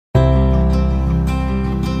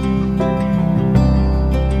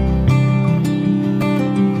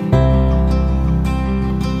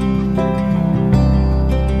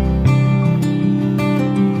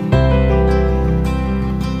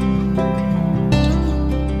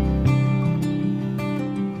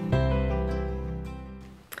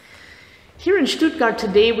Stuttgart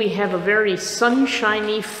today we have a very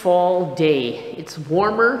sunshiny fall day. It's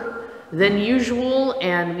warmer than usual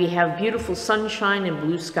and we have beautiful sunshine and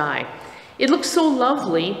blue sky. It looks so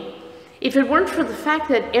lovely. If it weren't for the fact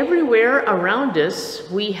that everywhere around us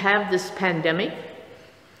we have this pandemic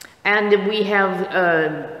and we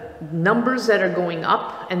have numbers that are going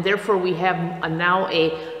up, and therefore we have now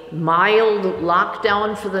a mild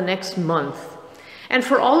lockdown for the next month. And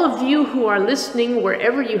for all of you who are listening,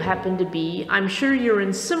 wherever you happen to be, I'm sure you're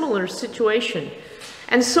in similar situation.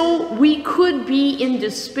 And so we could be in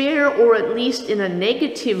despair or at least in a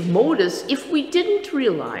negative modus if we didn't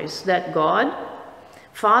realize that God,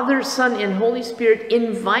 Father, Son, and Holy Spirit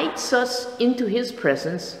invites us into His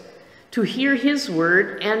presence to hear His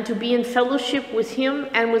word and to be in fellowship with Him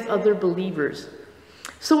and with other believers.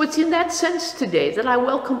 So it's in that sense today that I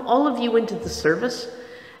welcome all of you into the service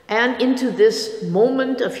and into this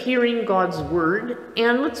moment of hearing God's word.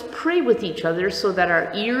 And let's pray with each other so that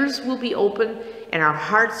our ears will be open and our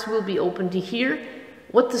hearts will be open to hear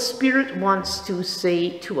what the Spirit wants to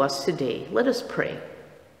say to us today. Let us pray.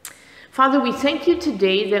 Father, we thank you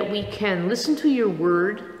today that we can listen to your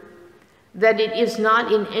word, that it is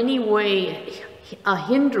not in any way a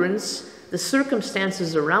hindrance, the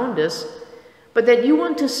circumstances around us, but that you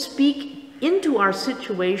want to speak into our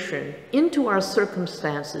situation, into our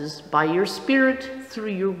circumstances, by your Spirit through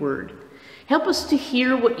your word. Help us to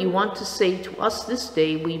hear what you want to say to us this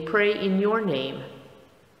day, we pray in your name.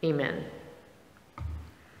 Amen.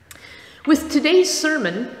 With today's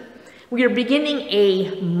sermon, we are beginning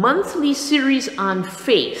a monthly series on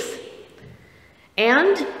faith,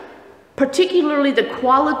 and particularly the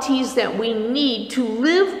qualities that we need to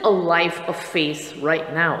live a life of faith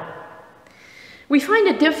right now. We find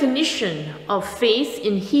a definition of faith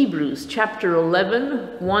in Hebrews chapter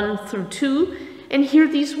 11, 1 through 2, and hear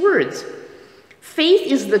these words.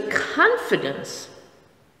 Faith is the confidence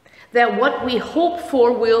that what we hope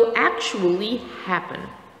for will actually happen.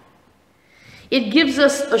 It gives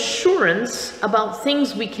us assurance about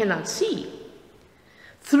things we cannot see.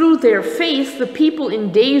 Through their faith, the people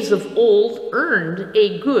in days of old earned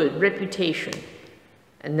a good reputation.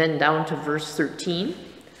 And then down to verse 13.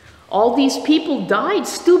 All these people died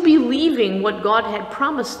still believing what God had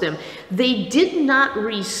promised them. They did not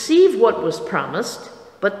receive what was promised,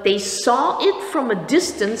 but they saw it from a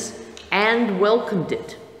distance and welcomed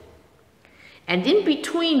it. And in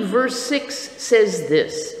between, verse 6 says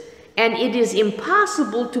this, and it is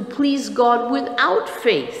impossible to please God without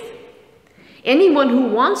faith. Anyone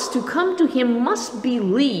who wants to come to him must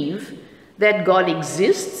believe that God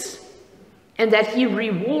exists and that he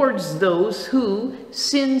rewards those who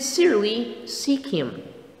sincerely seek him.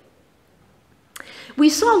 We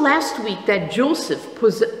saw last week that Joseph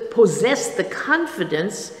possessed the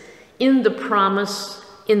confidence in the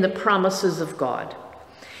promises of God.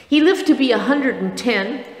 He lived to be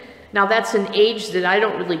 110. Now that's an age that I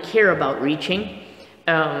don't really care about reaching.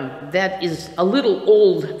 That is a little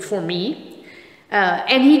old for me.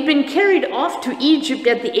 And he'd been carried off to Egypt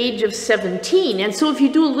at the age of 17. And so if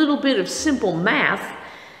you do a little bit of simple math,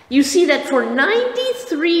 you see that for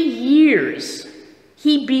 93 years,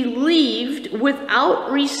 he believed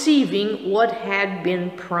without receiving what had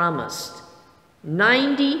been promised.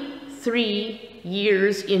 93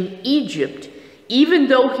 years in Egypt, even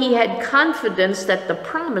though he had confidence that the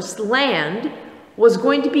promised land was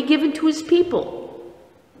going to be given to his people.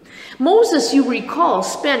 Moses, you recall,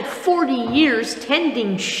 spent 40 years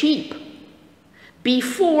tending sheep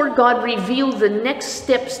before God revealed the next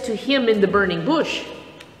steps to him in the burning bush.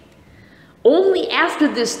 Only after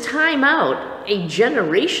this time out, a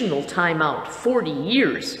generational time out, 40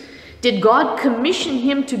 years, did God commission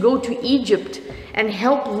him to go to Egypt and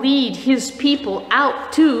help lead his people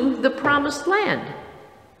out to the promised land.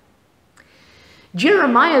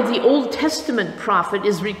 Jeremiah, the Old Testament prophet,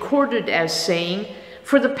 is recorded as saying,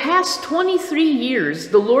 for the past 23 years,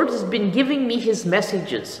 the Lord has been giving me his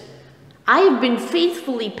messages. I have been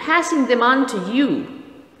faithfully passing them on to you,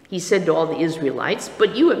 he said to all the Israelites,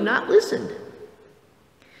 but you have not listened.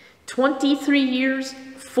 23 years,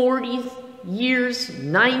 40 years,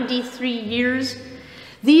 93 years.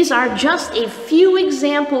 These are just a few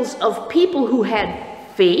examples of people who had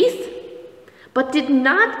faith, but did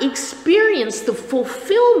not experience the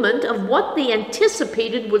fulfillment of what they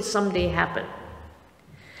anticipated would someday happen.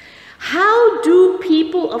 How do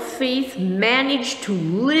people of faith manage to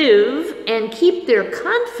live and keep their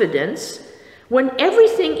confidence when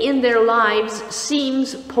everything in their lives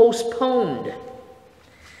seems postponed?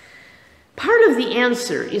 Part of the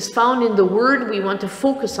answer is found in the word we want to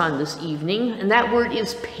focus on this evening, and that word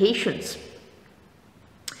is patience.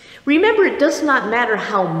 Remember, it does not matter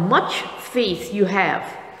how much faith you have,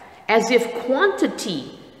 as if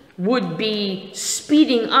quantity would be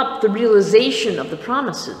speeding up the realization of the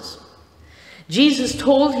promises. Jesus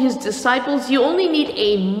told his disciples, you only need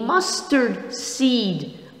a mustard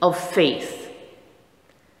seed of faith.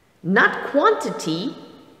 Not quantity,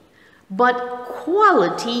 but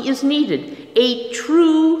quality is needed. A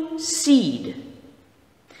true seed.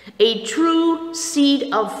 A true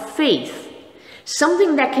seed of faith.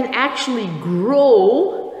 Something that can actually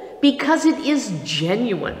grow because it is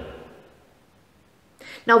genuine.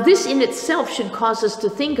 Now, this in itself should cause us to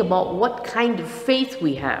think about what kind of faith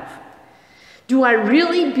we have. Do I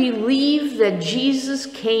really believe that Jesus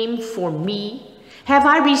came for me? Have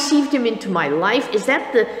I received him into my life? Is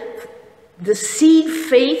that the seed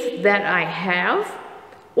faith that I have?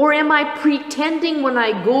 Or am I pretending when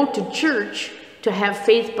I go to church to have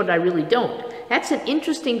faith, but I really don't? That's an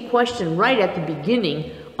interesting question right at the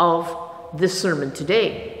beginning of this sermon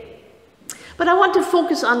today. But I want to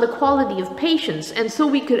focus on the quality of patience, and so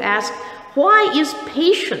we could ask, why is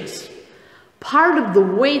patience part of the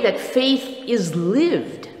way that faith is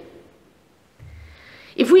lived?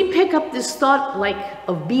 If we pick up this thought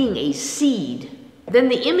of being a seed, then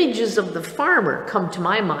the images of the farmer come to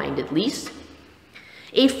my mind, at least.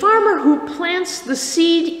 A farmer who plants the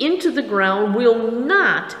seed into the ground will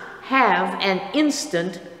not have an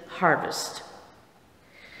instant harvest.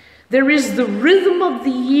 There is the rhythm of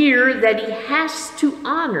the year that he has to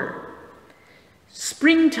honor.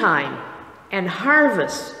 Springtime and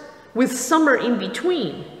harvest with summer in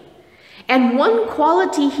between. And one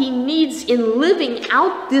quality he needs in living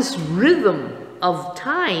out this rhythm of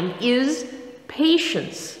time is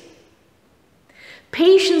patience.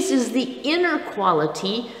 Patience is the inner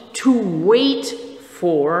quality to wait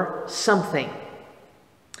for something.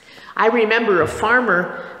 I remember a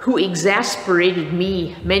farmer who exasperated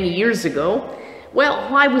me many years ago. Well,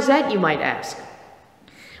 why was that, you might ask?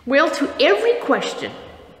 Well, to every question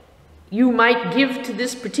you might give to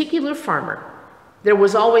this particular farmer, there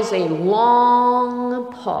was always a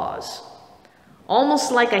long pause,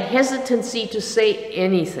 almost like a hesitancy to say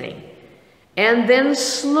anything. And then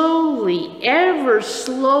slowly, ever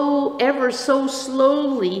so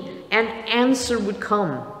slowly, an answer would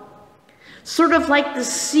come. Sort of like the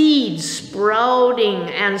seed sprouting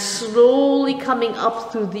and slowly coming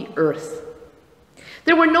up through the earth.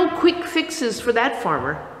 There were no quick fixes for that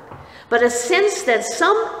farmer, but a sense that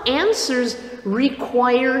some answers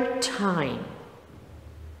require time.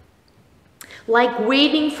 Like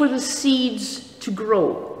waiting for the seeds to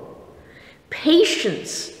grow.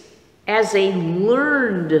 Patience as a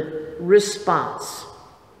learned response.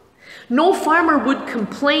 No farmer would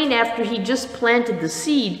complain after he just planted the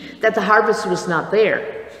seed that the harvest was not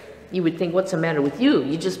there. You would think, what's the matter with you?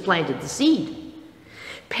 You just planted the seed.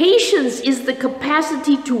 Patience is the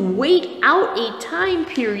capacity to wait out a time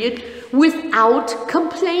period without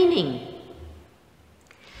complaining.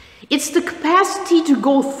 It's the capacity to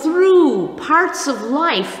go through parts of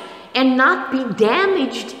life and not be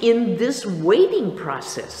damaged in this waiting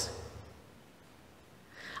process.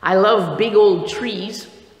 I love big old trees.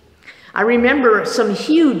 I remember some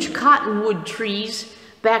huge cottonwood trees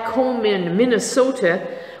back home in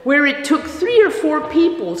Minnesota where it took 3 or 4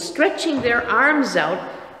 people stretching their arms out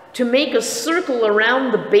to make a circle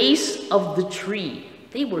around the base of the tree.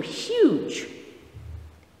 They were huge.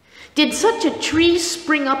 Did such a tree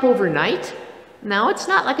spring up overnight? No, it's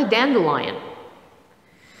not like a dandelion.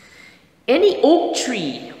 Any oak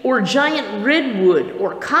tree or giant redwood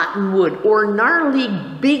or cottonwood or gnarly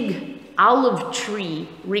big olive tree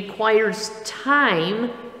requires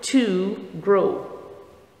time to grow.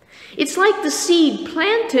 It's like the seed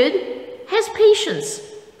planted has patience.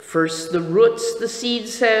 First the roots, the seed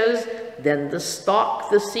says, then the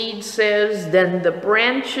stalk, the seed says, then the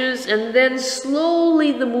branches, and then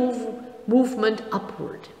slowly the movement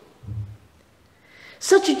upward.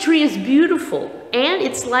 Such a tree is beautiful, and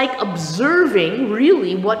it's like observing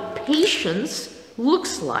really what patience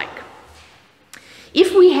looks like.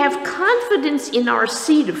 If we have confidence in our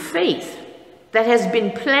seed of faith that has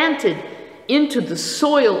been planted into the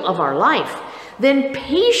soil of our life, then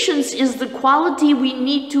patience is the quality we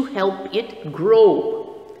need to help it grow.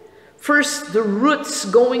 First, the roots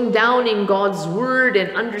going down in God's word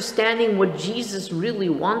and understanding what Jesus really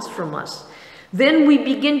wants from us. Then we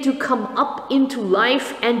begin to come up into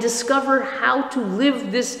life and discover how to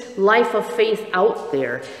live this life of faith out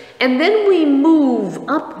there. And then we move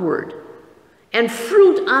upward. And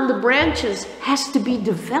fruit on the branches has to be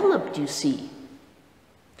developed, you see.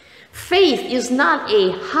 Faith is not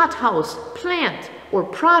a hothouse plant or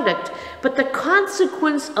product, but the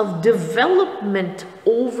consequence of development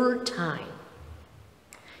over time.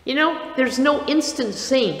 You know, there's no instant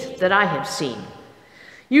saint that I have seen.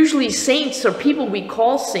 Usually saints, or people we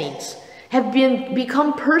call saints, have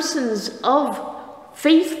become persons of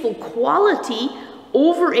faithful quality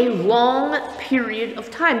over a long period of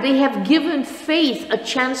time. They have given faith a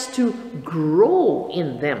chance to grow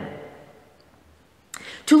in them.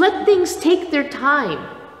 To let things take their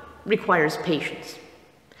time requires patience.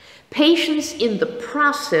 Patience in the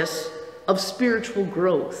process of spiritual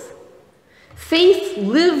growth. Faith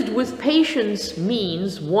lived with patience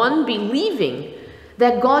means, one, believing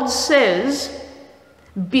that God says,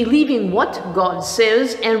 believing what God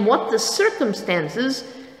says and what the circumstances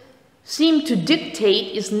seem to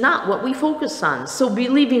dictate is not what we focus on. So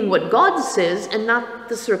believing what God says and not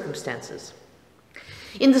the circumstances.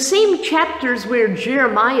 In the same chapters where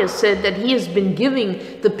Jeremiah said that he has been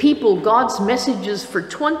giving the people God's messages for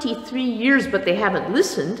 23 years, but they haven't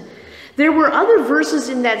listened, there were other verses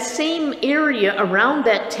in that same area around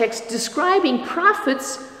that text describing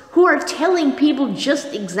prophets who are telling people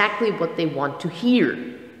just exactly what they want to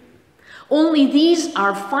hear. Only these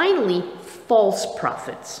are finally false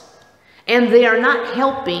prophets, and they are not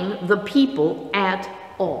helping the people at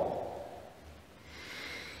all.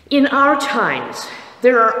 In our times,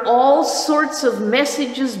 there are all sorts of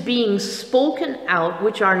messages being spoken out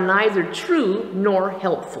which are neither true nor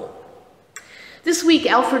helpful. This week,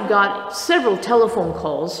 Alfred got several telephone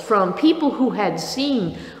calls from people who had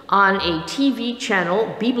seen on a TV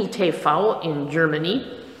channel, Bibel TV in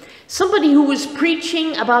Germany, somebody who was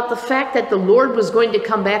preaching about the fact that the Lord was going to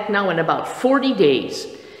come back now in about 40 days,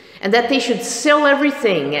 and that they should sell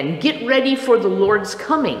everything and get ready for the Lord's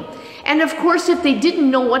coming. And of course, if they didn't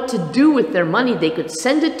know what to do with their money, they could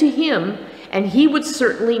send it to him, and he would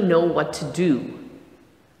certainly know what to do.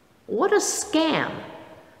 What a scam,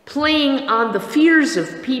 playing on the fears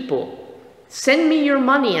of people. Send me your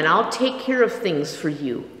money and I'll take care of things for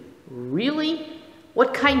you. Really?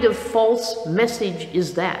 What kind of false message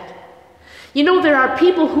is that? You know, there are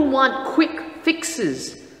people who want quick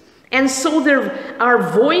fixes. And so there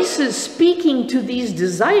are voices speaking to these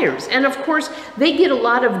desires. And of course, they get a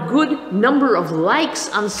lot of good number of likes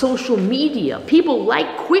on social media. People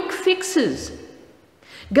like quick fixes.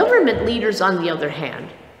 Government leaders, on the other hand,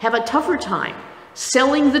 have a tougher time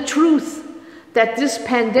selling the truth that this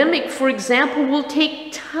pandemic, for example, will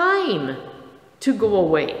take time to go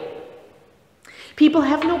away. People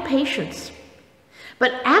have no patience.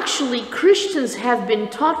 But actually, Christians have been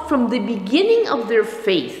taught from the beginning of their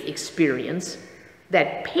faith experience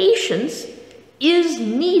that patience is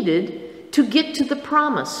needed to get to the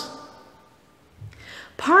promise.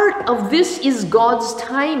 Part of this is God's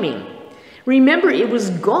timing. Remember, it was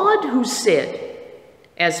God who said,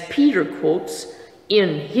 as Peter quotes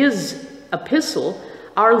in his epistle,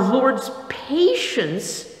 our Lord's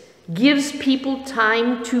patience gives people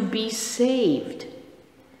time to be saved.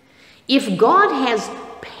 If God has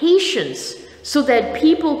patience so that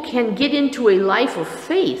people can get into a life of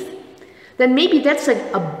faith, then maybe that's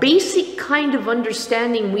a basic kind of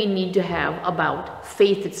understanding we need to have about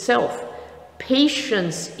faith itself.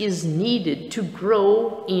 Patience is needed to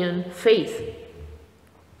grow in faith.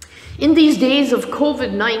 In these days of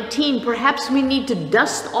COVID-19, perhaps we need to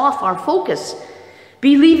dust off our focus,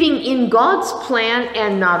 believing in God's plan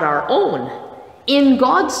and not our own, in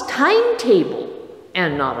God's timetable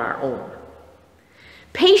and not our own.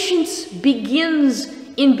 Patience begins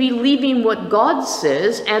in believing what God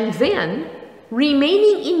says and then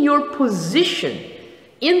remaining in your position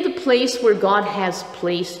in the place where God has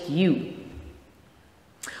placed you.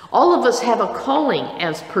 All of us have a calling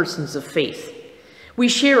as persons of faith. We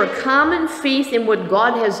share a common faith in what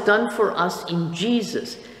God has done for us in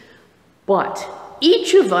Jesus. But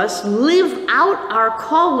each of us live out our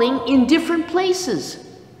calling in different places.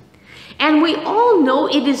 And we all know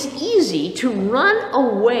it is easy to run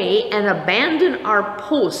away and abandon our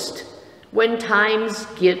post when times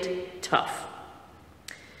get tough.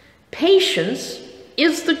 Patience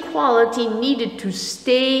is the quality needed to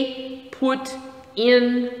stay put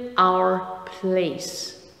in our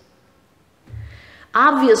place.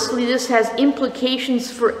 Obviously, this has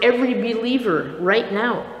implications for every believer right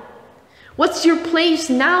now. What's your place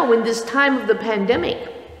now in this time of the pandemic?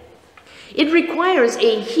 It requires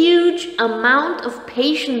a huge amount of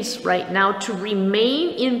patience right now to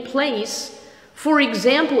remain in place. For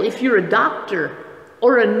example, if you're a doctor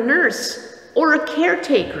or a nurse or a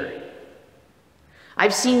caretaker.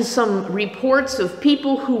 I've seen some reports of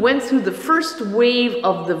people who went through the first wave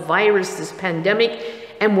of the virus, this pandemic,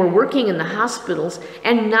 and were working in the hospitals,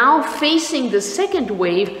 and now facing the second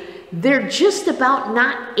wave, they're just about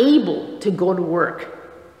not able to go to work.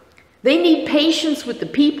 They need patience with the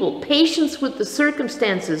people, patience with the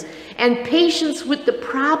circumstances, and patience with the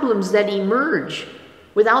problems that emerge.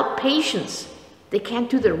 Without patience, they can't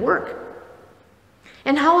do their work.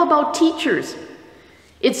 And how about teachers?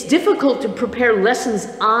 It's difficult to prepare lessons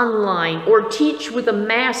online or teach with a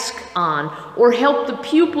mask on or help the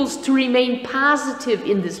pupils to remain positive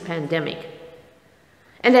in this pandemic.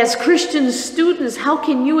 And as Christian students, how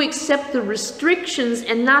can you accept the restrictions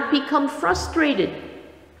and not become frustrated?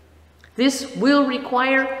 This will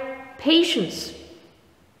require patience.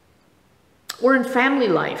 Or in family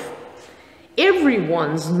life,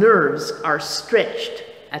 everyone's nerves are stretched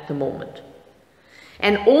at the moment.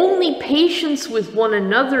 And only patience with one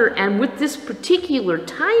another and with this particular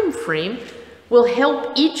time frame will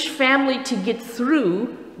help each family to get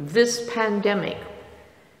through this pandemic.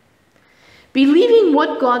 Believing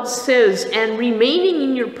what God says and remaining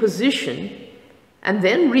in your position, and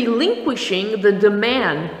then relinquishing the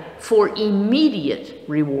demand for immediate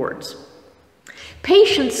rewards.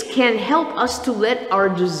 Patience can help us to let our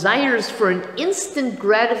desires for an instant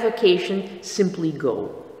gratification simply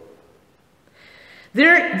go.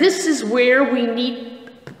 This is where we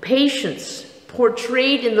need patience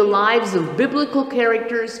portrayed in the lives of biblical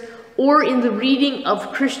characters or in the reading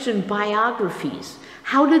of Christian biographies.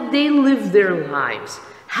 How did they live their lives?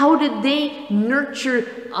 How did they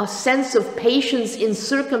nurture a sense of patience in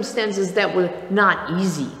circumstances that were not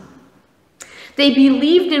easy? They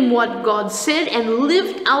believed in what God said and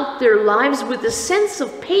lived out their lives with a sense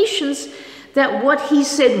of patience that what He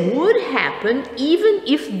said would happen even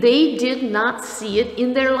if they did not see it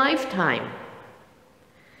in their lifetime.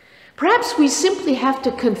 Perhaps we simply have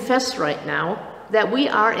to confess right now that we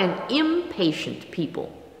are an impatient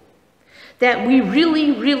people, that we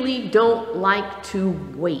really don't like to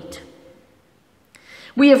wait.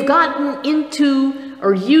 We have gotten into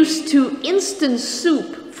or used to instant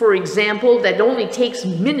soup, for example, that only takes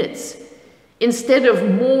minutes, instead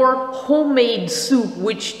of more homemade soup,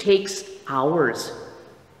 which takes hours.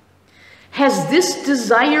 Has this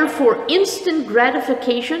desire for instant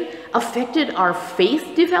gratification affected our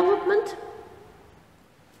faith development?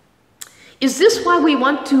 Is this why we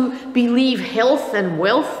want to believe health and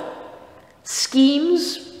wealth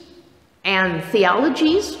schemes and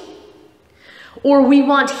theologies? Or we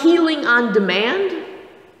want healing on demand?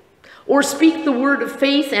 Or speak the word of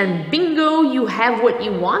faith and bingo, you have what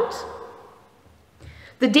you want?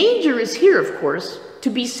 The danger is here, of course, to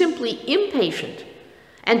be simply impatient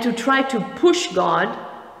and to try to push God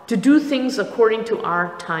to do things according to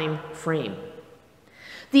our time frame.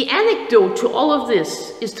 The anecdote to all of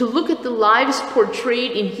this is to look at the lives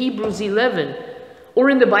portrayed in Hebrews 11 or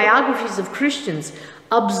in the biographies of Christians.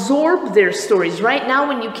 Absorb their stories. Right now,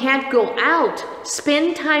 when you can't go out,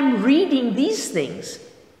 spend time reading these things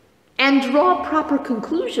and draw proper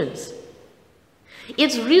conclusions.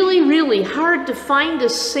 It's really hard to find a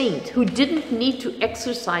saint who didn't need to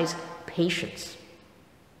exercise patience.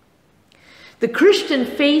 The Christian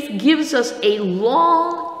faith gives us a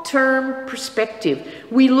long-term perspective.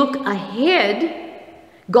 We look ahead.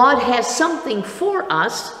 God has something for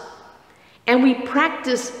us, and we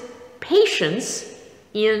practice patience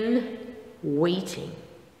in waiting.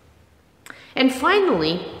 And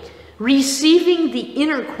finally, receiving the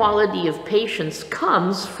inner quality of patience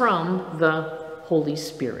comes from the Holy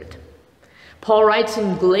Spirit. Paul writes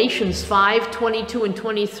in Galatians 5:22 and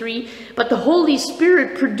 23, but the Holy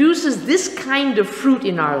Spirit produces this kind of fruit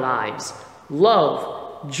in our lives: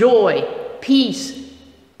 love, joy, peace,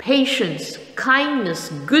 patience, kindness,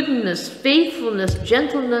 goodness, faithfulness,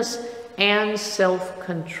 gentleness, and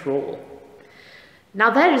self-control. Now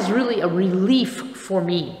that is really a relief for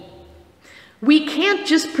me. We can't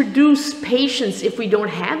just produce patience if we don't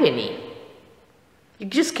have any. You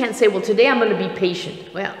just can't say, well, today I'm going to be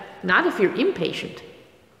patient. Well, not if you're impatient.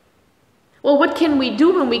 Well, what can we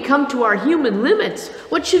do when we come to our human limits?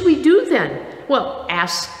 What should we do then? Well,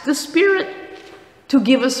 ask the Spirit to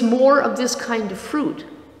give us more of this kind of fruit.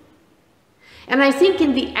 And I think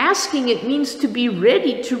in the asking, it means to be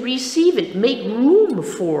ready to receive it, make room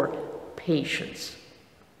for patience.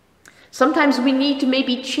 Sometimes we need to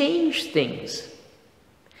maybe change things.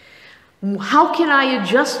 How can I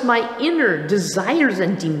adjust my inner desires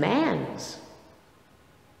and demands?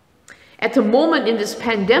 At the moment in this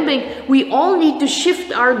pandemic, we all need to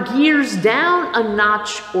shift our gears down a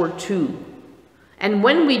notch or two. And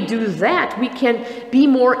when we do that, we can be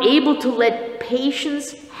more able to let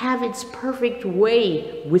patience have its perfect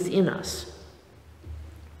way within us.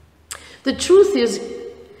 The truth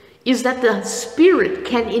is that the Spirit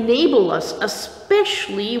can enable us,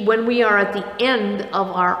 especially when we are at the end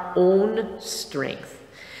of our own strength.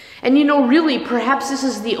 And you know, really, perhaps this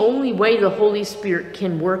is the only way the Holy Spirit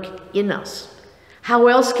can work in us. How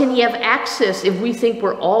else can he have access if we think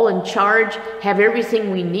we're all in charge, have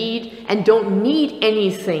everything we need, and don't need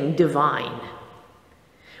anything divine?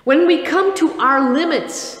 When we come to our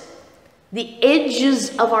limits, the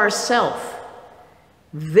edges of ourself,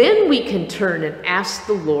 then we can turn and ask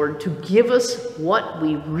the Lord to give us what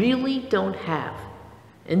we really don't have.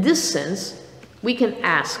 In this sense, we can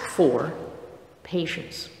ask for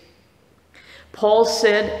patience. Paul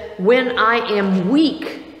said, "When I am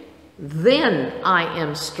weak, then I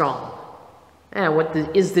am strong." What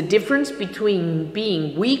is the difference between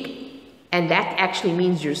being weak and that actually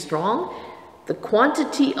means you're strong? The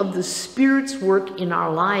quantity of the Spirit's work in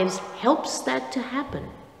our lives helps that to happen.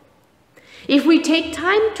 If we take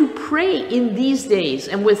time to pray in these days,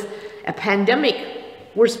 and with a pandemic,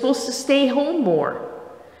 we're supposed to stay home more.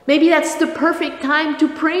 Maybe that's the perfect time to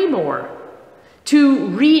pray more, to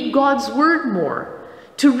read God's Word more,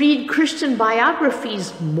 to read Christian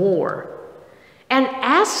biographies more, and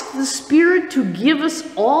ask the Spirit to give us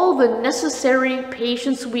all the necessary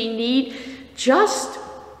patience we need just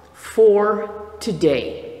for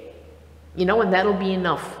today. You know, and that'll be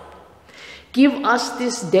enough. Give us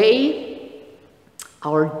this day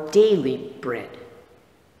our daily bread.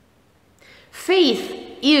 Faith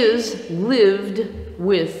is lived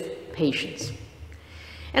with patience.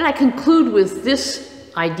 And I conclude with this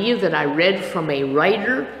idea that I read from a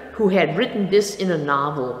writer who had written this in a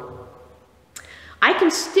novel. I can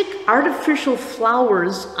stick artificial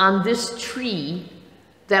flowers on this tree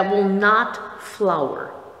that will not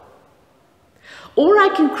flower. Or I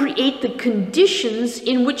can create the conditions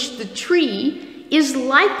in which the tree is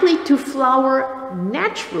likely to flower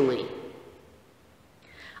naturally.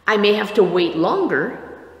 I may have to wait longer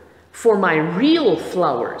for my real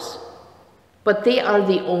flowers, but they are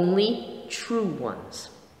the only true ones.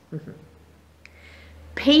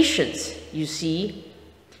 Patience, you see,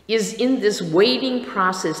 is in this waiting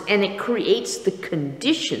process, and it creates the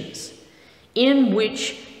conditions in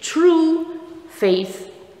which true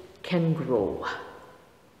faith can grow.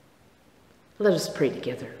 Let us pray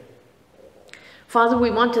together. Father,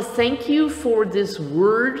 we want to thank you for this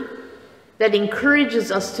word that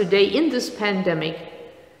encourages us today in this pandemic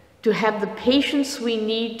to have the patience we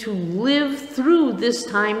need to live through this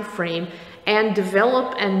time frame and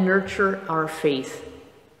develop and nurture our faith.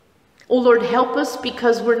 Oh Lord, help us,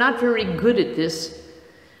 because we're not very good at this.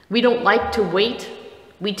 We don't like to wait.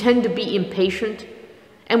 We tend to be impatient,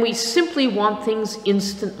 and we simply want things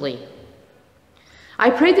instantly. I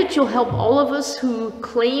pray that you'll help all of us who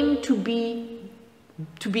claim to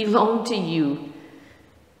belong to you,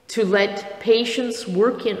 to let patience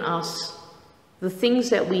work in us the things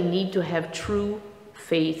that we need to have true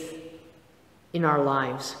faith in our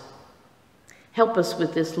lives. Help us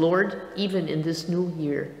with this, Lord, even in this new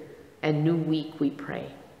year and new week, we pray.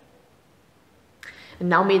 And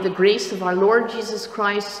now may the grace of our Lord Jesus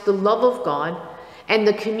Christ, the love of God, and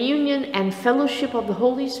the communion and fellowship of the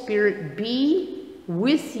Holy Spirit be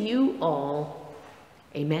with you all.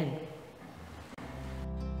 Amen.